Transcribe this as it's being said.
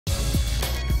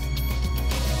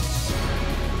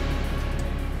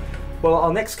Well,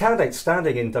 our next candidate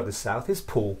standing in Douglas South is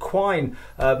Paul Quine.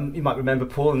 You might remember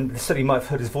Paul, and certainly you might have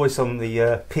heard his voice on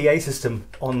the PA system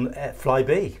on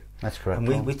Flybe. That's correct.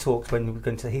 And we talked when we were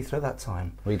going to Heathrow that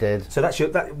time. We did. So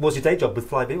that was your day job with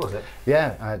Flybe, was it?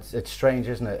 Yeah, it's strange,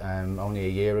 isn't it? Only a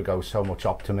year ago, so much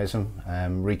optimism,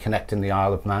 reconnecting the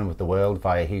Isle of Man with the world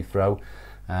via Heathrow,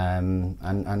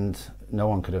 and no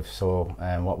one could have saw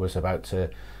what was about to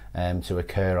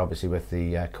occur, obviously with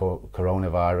the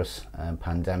coronavirus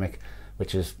pandemic,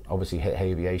 which has obviously hit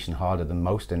aviation harder than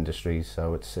most industries.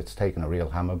 So it's taken a real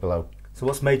hammer blow. So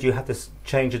what's made you have this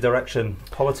change of direction,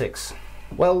 politics?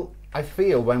 Well, I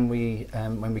feel when we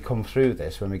come through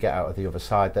this, when we get out of the other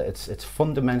side, that it's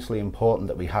fundamentally important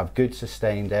that we have good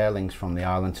sustained air links from the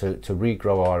island to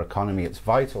regrow our economy. It's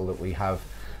vital that we have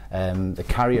the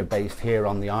carrier based here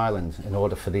on the island in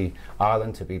order for the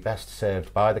island to be best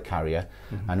served by the carrier,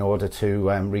 in order to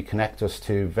reconnect us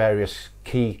to various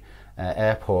key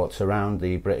airports around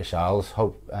the British Isles,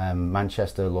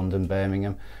 Manchester, London,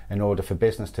 Birmingham, in order for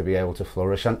business to be able to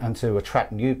flourish and to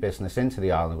attract new business into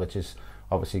the island, which is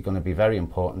obviously going to be very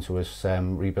important to us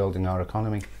rebuilding our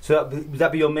economy. So would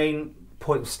that be your main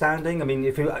point of standing? I mean,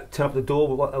 if you turn up the door,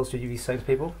 what else would you be saying to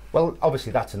people? Well,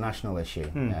 obviously that's a national issue.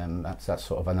 That's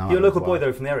sort of an You're a local boy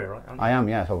though from the area, right? I am,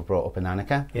 yeah. I was brought up in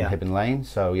Annika, in Hibben Lane,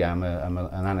 so yeah, I'm an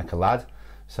Annika lad.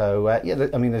 So yeah,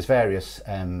 I mean, there's various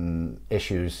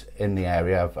issues in the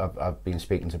area. I've been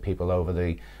speaking to people over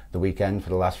the weekend for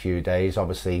the last few days.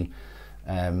 Obviously,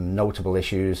 notable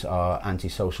issues are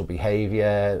antisocial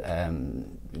behaviour,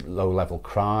 low-level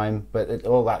crime, but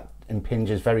all that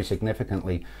impinges very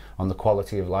significantly on the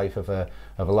quality of life of a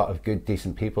lot of good,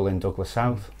 decent people in Douglas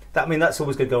South. I mean, that's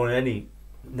always going to go on in any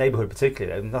neighbourhood,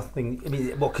 particularly. Nothing. I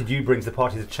mean, what could you bring to the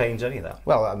party to change any of that?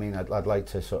 Well, I mean, I'd like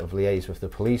to sort of liaise with the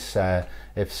police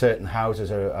if certain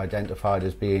houses are identified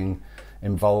as being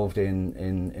involved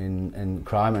in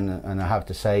crime, and I have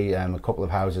to say a couple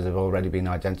of houses have already been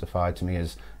identified to me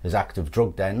as active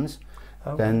drug dens.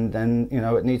 Then you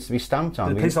know, it needs to be stamped on.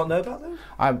 Do the police not know about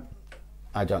them?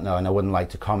 I don't know, and I wouldn't like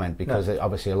to comment because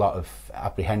obviously a lot of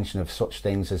apprehension of such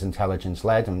things is intelligence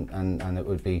led, and it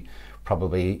would be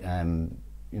probably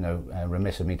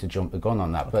remiss of me to jump the gun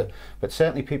on that. Okay. But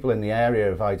certainly people in the area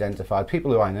have identified, people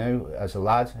who I knew as a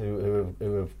lad who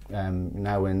have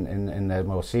now in their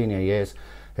more senior years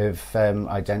have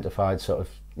identified sort of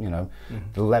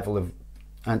the level of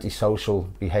antisocial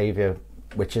behaviour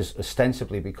which is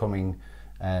ostensibly becoming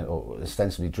or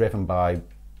ostensibly driven by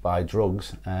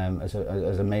drugs as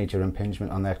a major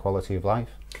impingement on their quality of life.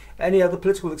 Any other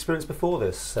political experience before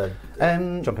this?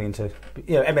 Jumping into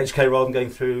MHK rather than going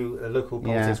through local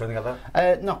politics or anything like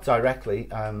that? Not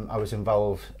directly. I was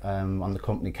involved on the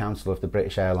company council of the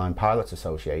British Airline Pilots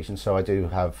Association, so I do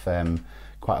have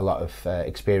quite a lot of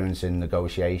experience in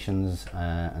negotiations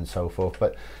and so forth.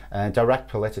 But direct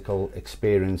political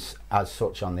experience as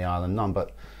such on the island, none.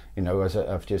 But as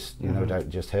I've just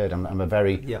just heard, I'm a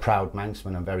very proud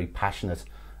Manxman. I'm very passionate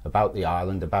about the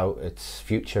island, about its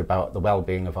future, about the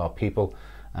well-being of our people,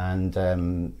 and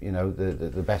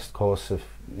the best course of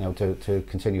to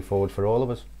continue forward for all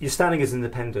of us. You're standing as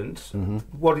independent.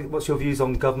 What's your views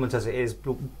on government as it is?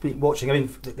 Watching, I mean,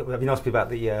 it'd be nice to be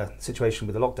about the situation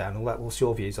with the lockdown and all that. What's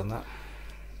your views on that?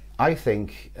 I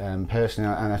think personally,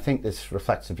 and I think this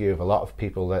reflects the view of a lot of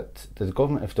people, that the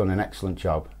government have done an excellent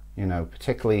job.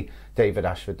 Particularly David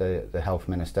Ashford, the Health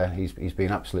Minister, he's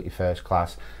been absolutely first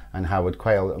class, and Howard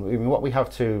Quayle. I mean, what we have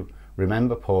to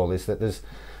remember, Paul, is that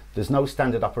there's no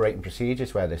standard operating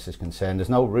procedures where this is concerned. There's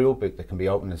no rule book that can be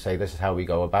opened and say this is how we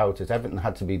go about it. Everything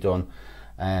had to be done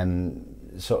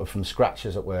sort of from scratch,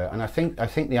 as it were. And I think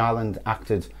the island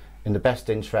acted in the best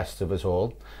interests of us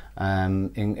all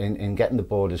in getting the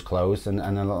borders closed and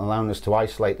allowing us to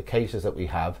isolate the cases that we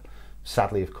have.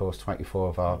 Sadly, of course, 24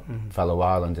 of our fellow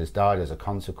islanders died as a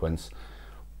consequence.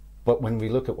 But when we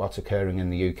look at what's occurring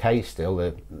in the UK still,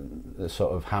 the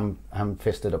sort of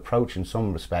ham-fisted approach in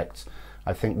some respects,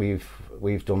 I think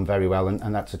we've done very well,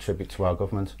 and that's a tribute to our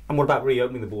government. And what about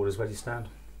reopening the borders? Where do you stand?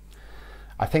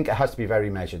 I think it has to be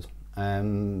very measured.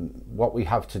 What we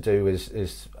have to do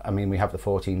is I mean, we have the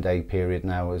 14-day period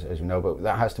now, as we know, but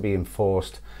that has to be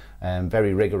enforced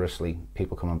very rigorously,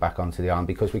 people coming back onto the island,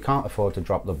 because we can't afford to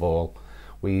drop the ball.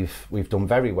 We've done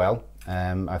very well.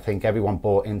 I think everyone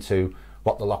bought into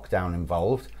what the lockdown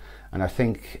involved, and I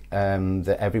think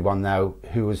that everyone now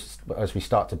as we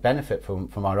start to benefit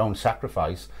from our own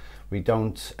sacrifice, we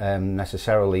don't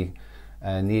necessarily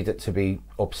need it to be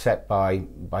upset by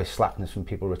slackness from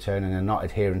people returning and not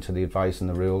adhering to the advice and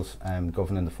the rules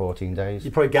governing the 14 days.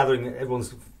 You're probably gathering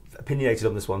everyone's opinionated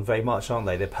on this one very much, aren't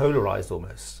they? They're polarised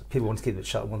almost. People want to keep it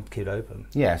shut, want to keep it open.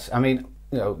 Yes, I mean,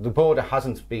 you know, the border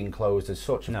hasn't been closed as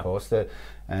such, of course.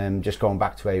 Just going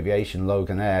back to aviation,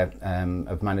 Logan Air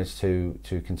have managed to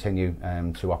continue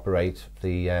to operate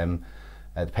the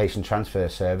patient transfer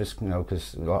service, you know,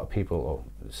 because a lot of people, or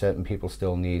certain people,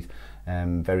 still need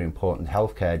very important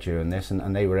healthcare during this,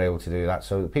 and they were able to do that.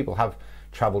 So people have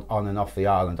travelled on and off the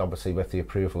island, obviously with the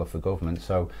approval of the government.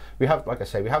 So we have, like I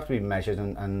say, we have to be measured,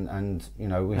 and you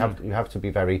know, we have to be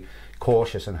very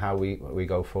cautious in how we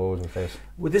go forward with this.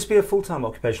 Would this be a full-time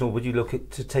occupation, or would you look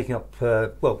at taking up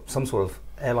well, some sort of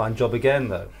airline job again,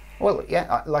 though? Well,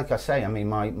 yeah, like I say, I mean,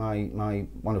 my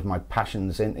one of my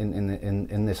passions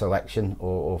in this election,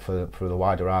 or for the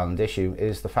wider island issue,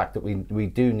 is the fact that we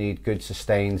do need good,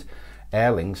 sustained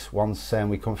air links once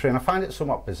we come through. And I find it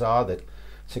somewhat bizarre that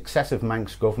successive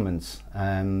Manx governments,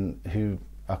 who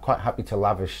are quite happy to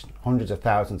lavish hundreds of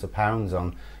thousands of pounds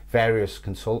on various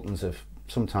consultants of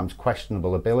sometimes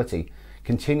questionable ability,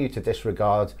 continue to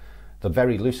disregard the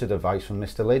very lucid advice from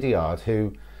Mr. Lydiard,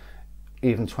 who,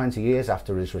 even 20 years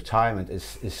after his retirement,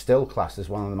 is still classed as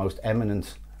one of the most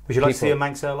eminent. Would you like to see a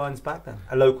Manx Airlines back then?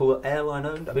 A local airline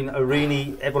owned? I mean,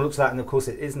 Aurigny, everyone looks at that, and of course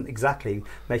it isn't exactly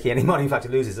making any money. In fact,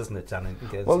 it loses, doesn't it, Dan?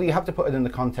 Well, you have to put it in the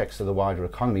context of the wider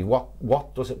economy.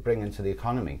 What does it bring into the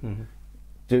economy?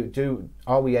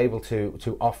 Are we able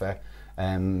to offer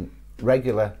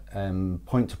regular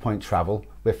point-to-point travel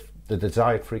with the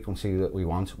desired frequency that we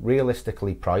want,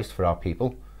 realistically priced for our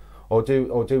people? Or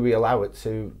do we allow it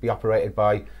to be operated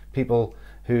by people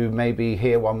who may be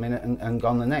here one minute and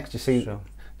gone the next? You see, sure.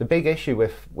 The big issue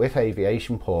with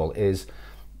aviation, Paul, is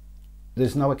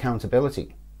there's no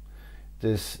accountability.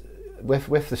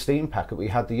 With the steam packet, we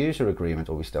had the user agreement,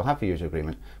 or we still have the user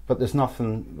agreement, but there's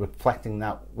nothing reflecting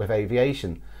that with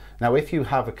aviation. Now, if you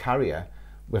have a carrier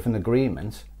with an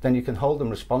agreement, then you can hold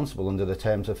them responsible under the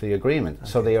terms of the agreement,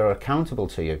 okay. So they are accountable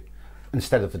to you,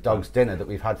 instead of the dog's dinner that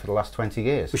we've had for the last 20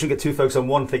 years. We shouldn't get too focused on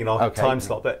one thing in our time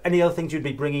slot, but any other things you'd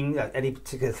be bringing, any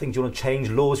particular things you want to change,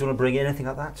 laws you want to bring in, anything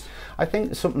like that? I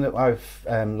think something that I've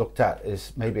looked at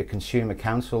is maybe a consumer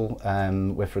council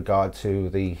with regard to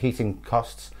the heating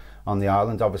costs on the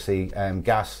island. Obviously,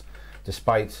 gas,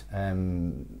 despite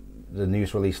the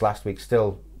news release last week,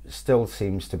 still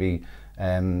seems to be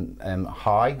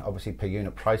high. Obviously, per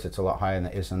unit price, it's a lot higher than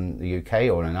it is in the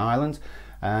UK or in Ireland.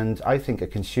 And I think a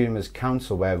consumers'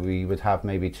 council, where we would have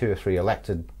maybe 2 or 3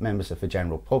 elected members of the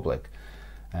general public,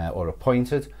 or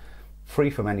appointed,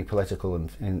 free from any political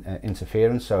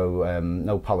interference, so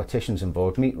no politicians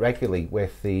involved, meet regularly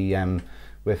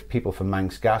with people from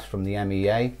Manx Gas, from the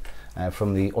MEA,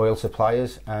 from the oil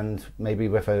suppliers, and maybe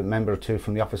with a member or 2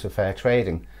 from the Office of Fair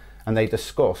Trading, and they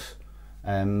discuss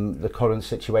the current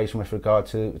situation with regard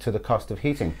to the cost of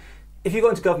heating. If you got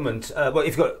into government, well,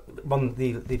 if you got won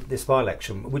this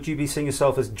by-election, would you be seeing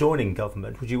yourself as joining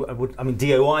government? I mean,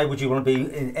 DOI? Would you want to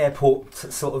be in airport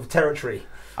sort of territory?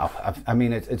 I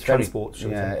mean, it's transport.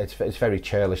 It's very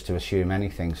churlish to assume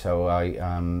anything. So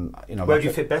you know, where do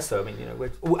you fit best, though? I mean, you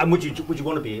know, and would you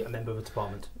want to be a member of a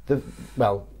department?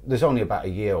 Well, there's only about a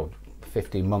year or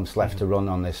 15 months left to run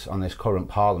on this current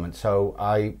Parliament. So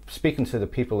speaking to the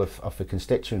people of the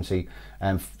constituency,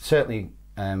 certainly.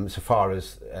 So far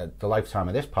as the lifetime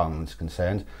of this Parliament is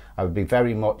concerned, I would be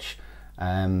very much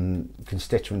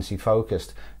constituency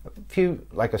focused.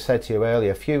 Like I said to you earlier,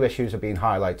 a few issues are being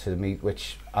highlighted to me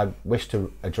which I wish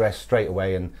to address straight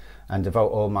away and devote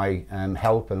all my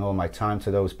help and all my time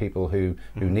to those people who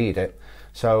need it.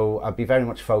 So I'd be very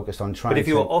much focused on trying. But if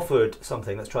you were offered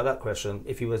something, let's try that question.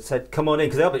 If you were said, "Come on in,"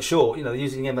 because they're a bit short, you know,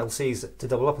 using MLCs to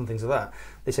double up and things like that.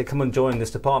 They said, "Come and join this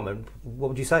department." What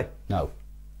would you say? No.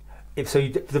 If so,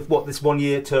 this 1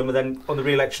 year term, and then on the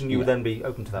re-election, you would then be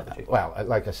open to that, would you? Well,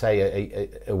 like I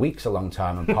say, a week's a long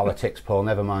time in politics, Paul.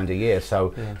 Never mind a year.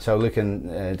 So, so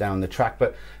looking down the track.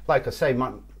 But like I say,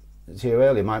 to you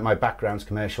earlier, my background's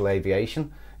commercial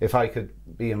aviation. If I could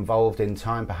be involved in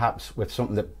time, perhaps with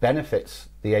something that benefits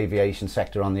the aviation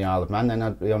sector on the Isle of Man, then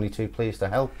I'd be only too pleased to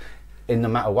help, in no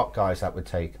matter what guise that would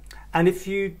take. And if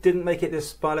you didn't make it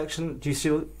this by-election, do you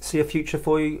still see a future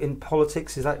for you in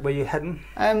politics? Is that where you're heading?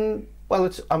 Well,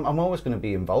 I'm always going to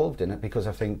be involved in it, because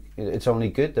I think it's only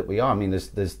good that we are. I mean,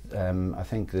 I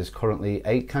think there's currently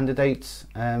 8 candidates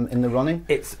in the running.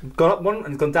 It's gone up one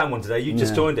and gone down one today. You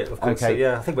just joined it, of course. Okay. So,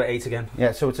 yeah, I think we're 8 again.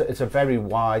 Yeah, so it's a very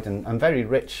wide and very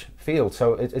rich field.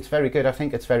 So it's very good. I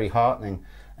think it's very heartening,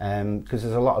 because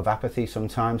there's a lot of apathy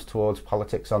sometimes towards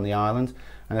politics on the island.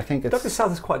 And I think Douglas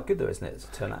South is quite good, though, isn't it, as a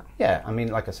turnout? Yeah, I mean,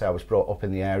 like I say, I was brought up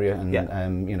in the area,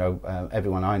 and you know,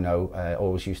 everyone I know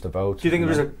always used to vote. Do you think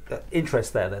there is an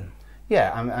interest there then?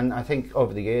 Yeah, and I think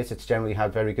over the years it's generally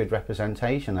had very good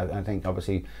representation. I think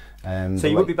obviously... so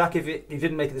you would be back if you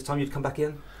didn't make it this time, you'd come back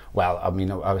in? Well, I mean,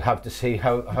 I would have to see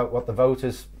what the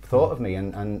voters thought of me,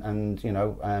 and you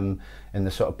know, in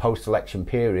the sort of post-election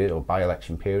period or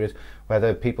by-election period,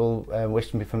 whether people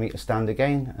wished for me to stand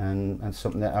again, and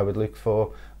something that I would look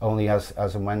for only as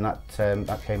and when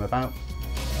that came about.